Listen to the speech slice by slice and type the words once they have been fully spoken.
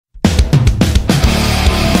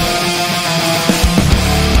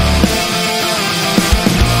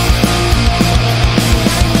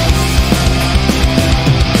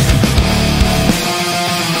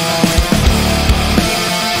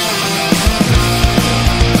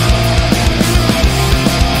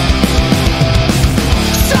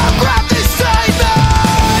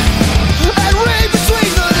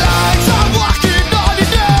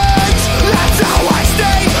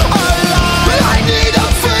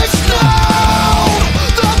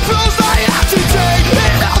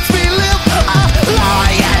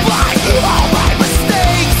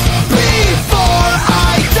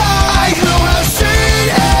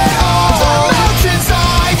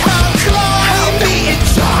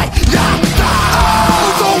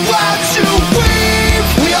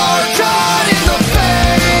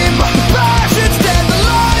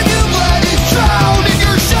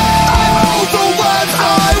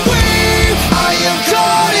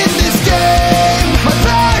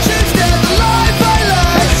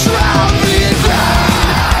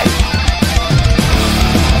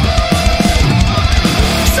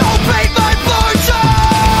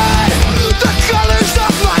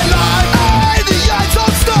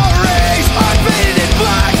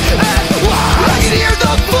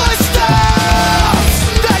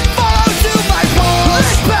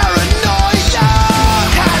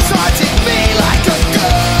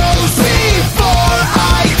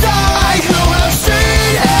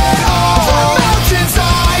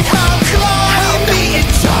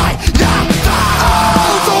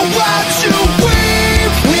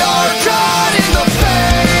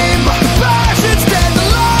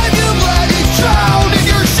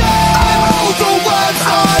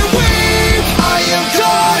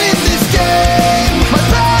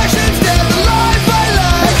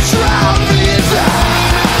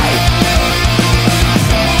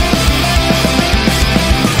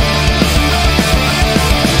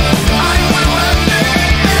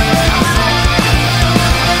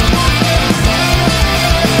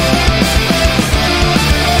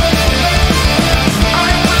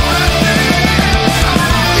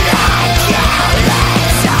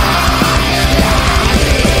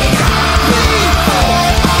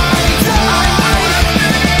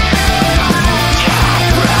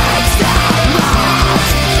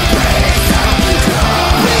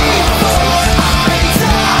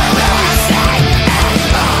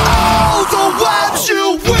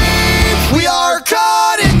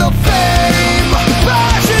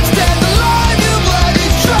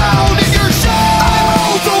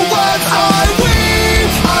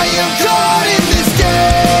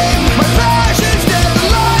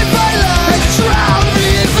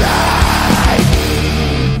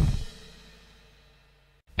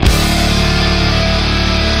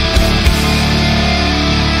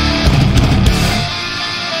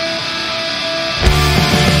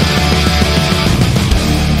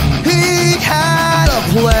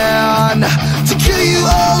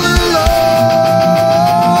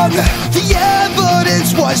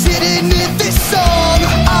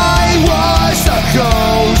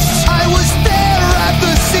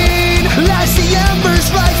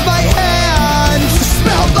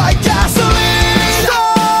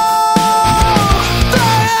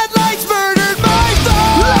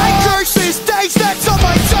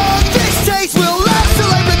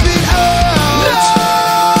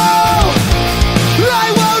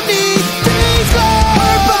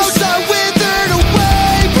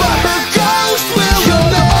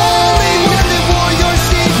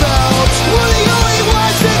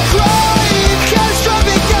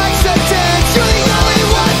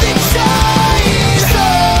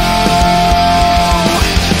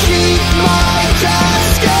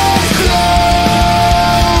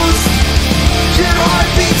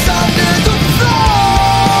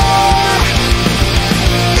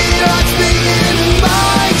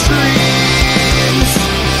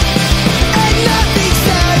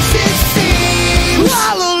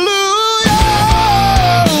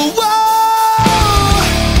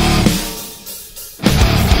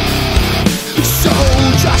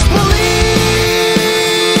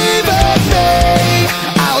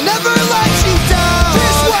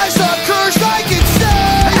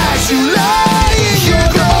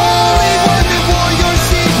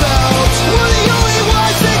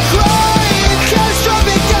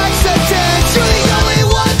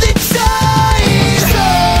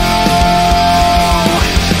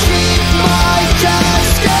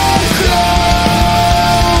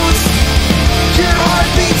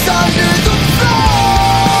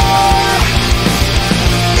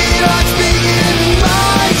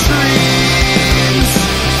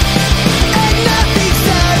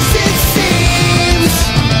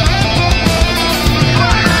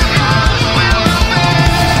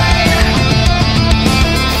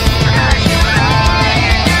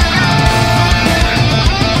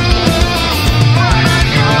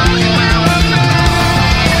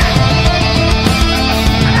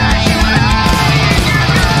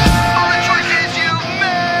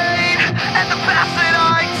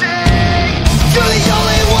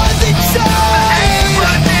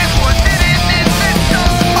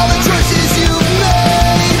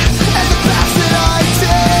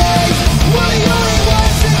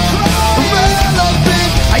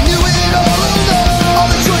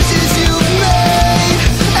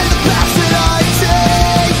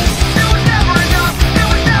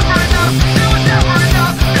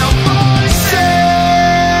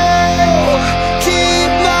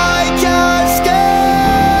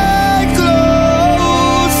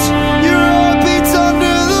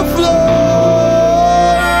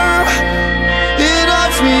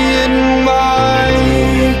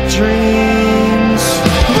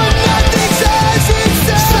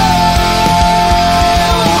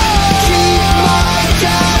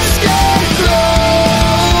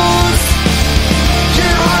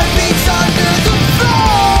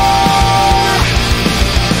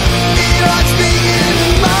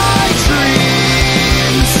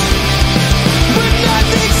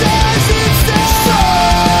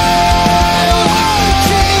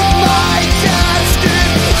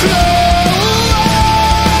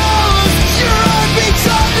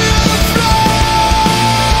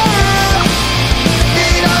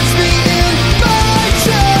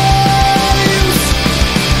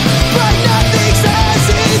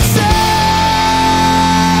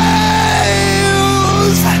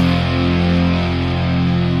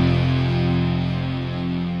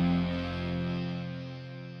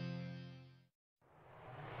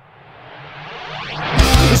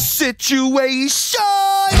situations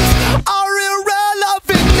are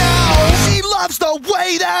irrelevant now. She loves the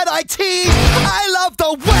way that I tease. I love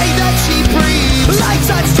the way that she breathes. I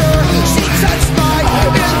touched her, she touched mine.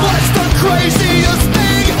 It was the craziest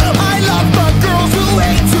thing. I love the girls who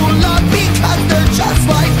hate to love because they're just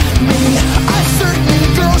like me. A certain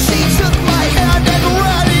girl, she took my hand and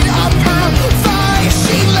ran it up her thigh.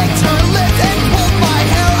 She licked her lips and pulled my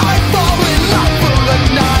hair. I fall in love for the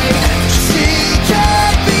night. She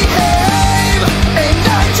can't behave, and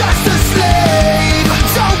I'm just a slave.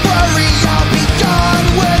 Don't worry, I'll be gone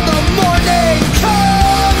when the morning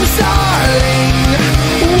comes, darling.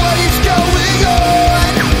 What is going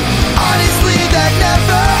on? Honestly, that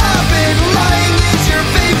never happened. Lying is your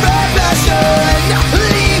favorite passion.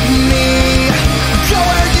 Leave me, go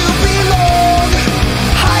where you belong.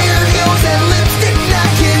 Higher heels and lipstick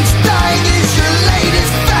napkins. Dying is your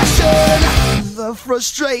latest fashion. The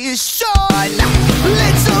frustration, it's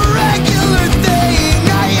a regular thing.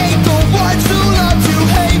 I hate the ones who love to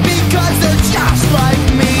hate because they're just like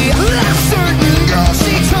me. That certain girl,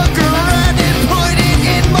 she took her hand and put it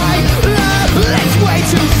in my lap. It's way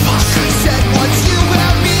too far. She said, once you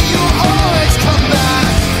have me, you'll always come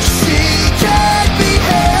back. She can't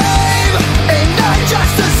behave, and I'm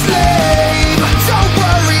just a slave. Don't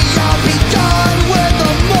worry, I'll be gone when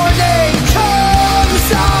the morning comes,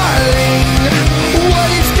 darling. What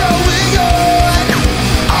is going on?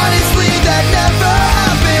 Honestly, that never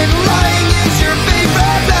happened. Lying is your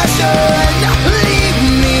favorite passion. Leave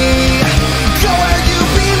me, go where you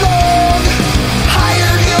belong.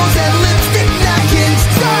 Higher heels and lipstick napkins.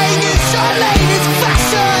 Dying is your latest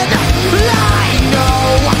fashion. I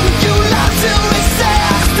know you love to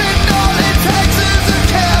resist, and all it takes is a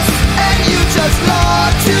kiss, and you just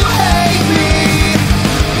love to hate me.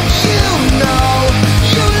 You know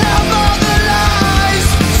you love all the lies,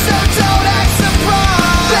 so don't act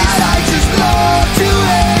surprised. I just love to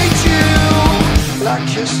hate you. I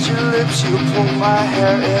kissed your lips, you pulled my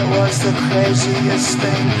hair. It was the craziest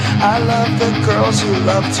thing. I love the girls who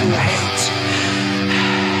love to hate.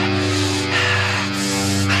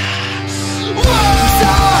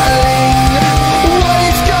 Darling, what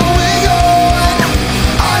is going on?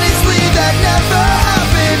 Honestly, that never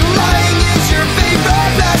happened. Lying is your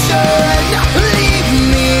favorite passion. Leave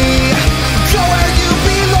me, go where you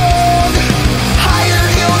belong. Higher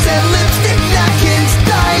heels and lipstick napkins.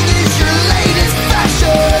 Dying is your latest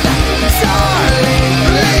fashion. Darling,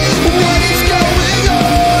 what is going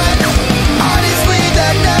on? Honestly,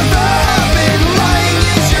 that never happened. Lying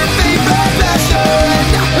is your favorite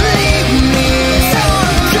passion. Leave me,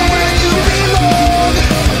 go where you belong.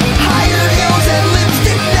 Higher heels and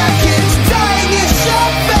lipstick napkins. Dying is your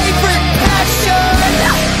favorite passion.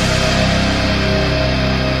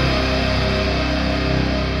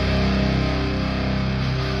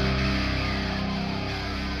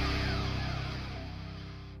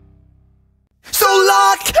 So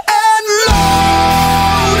lock and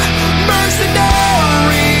load, mercenaries.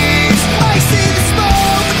 I see the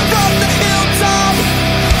smoke from the hilltop.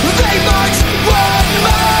 They march one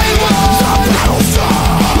by one. The battle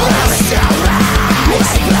song, mercenaries.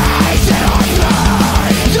 Blazing on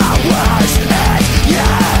blood. The worst is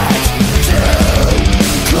yet to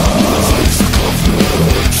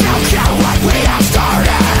conclude. Check out what we have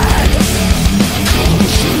started.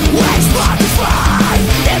 Waste blood to find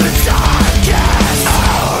in the darkest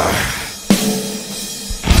hour.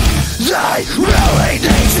 They really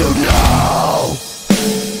need to know.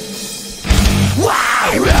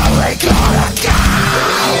 Why really gonna go?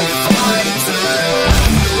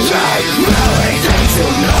 They really need to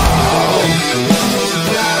know.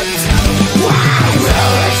 Why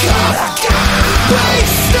really gonna go?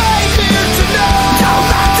 Please stay here tonight. Don't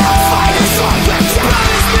let them fight us or rip you.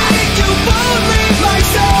 Promise me you won't leave my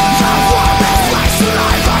side. The warmest place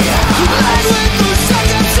alive I am. And with the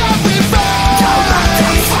seconds that we found. Don't let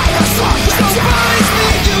them fight us or rip you. So promise me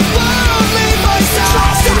you won't leave my side.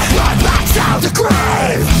 Trust that run back down the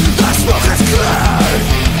grave. The smoke has cleared.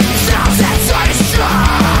 Sounds inside is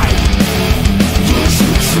dry.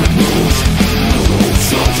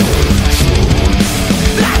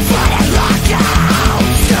 That's what I lock out.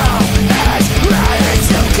 Still is ready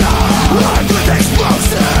to go. Armed with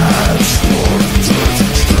explosives.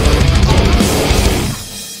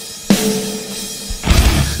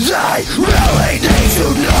 They really need to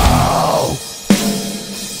know.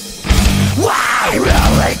 Why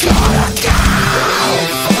really gonna go?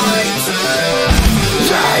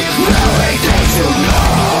 They really need to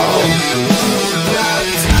know.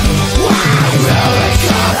 Why really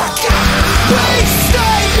gonna go? Please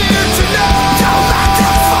stay here tonight. Don't let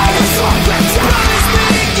them fight us or rip you. Promise me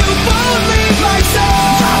you won't leave my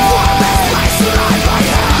side.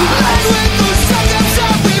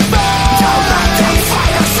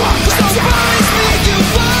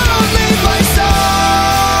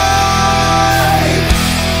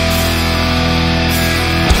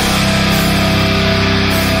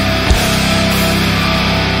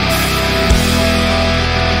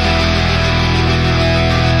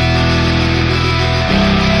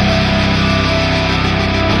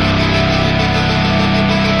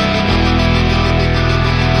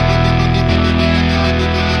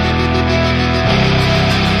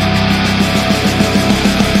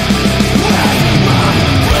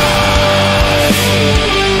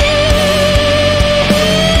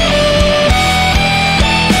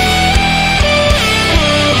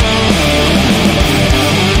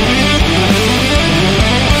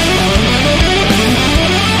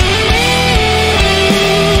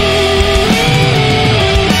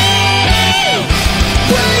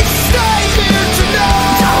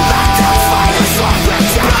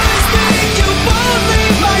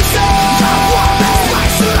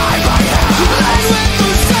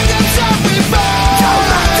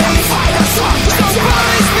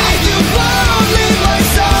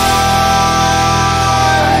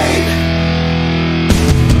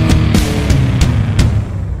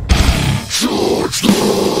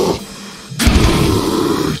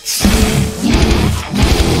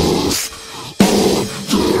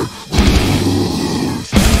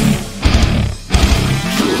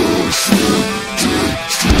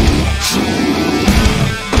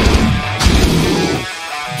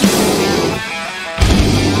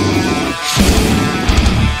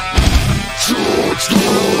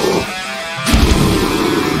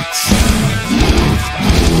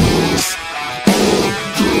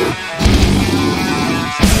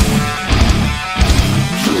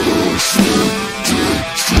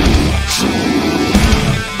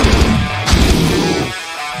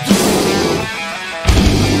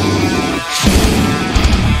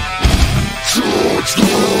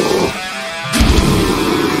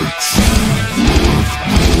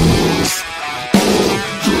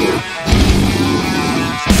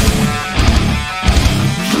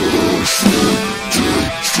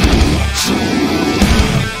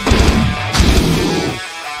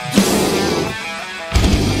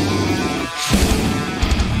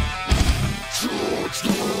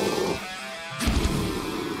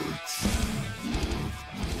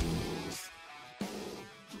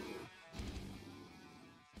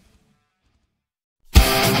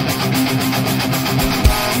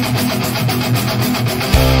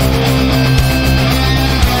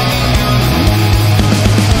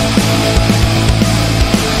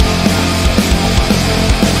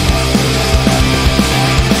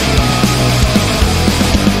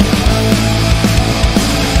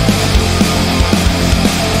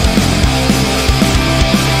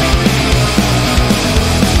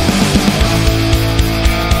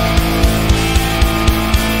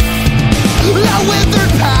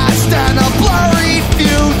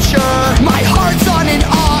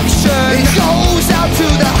 to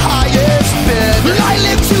the highest bid. I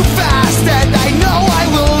live too fast and I know I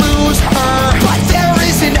will lose her, but there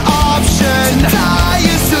is an option. To die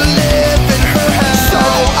is to live in her head. So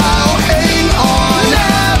I'll hang on,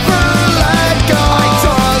 never let go. I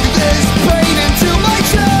dug this pain into my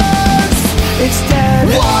chest. It's dead.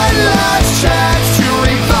 One last chance.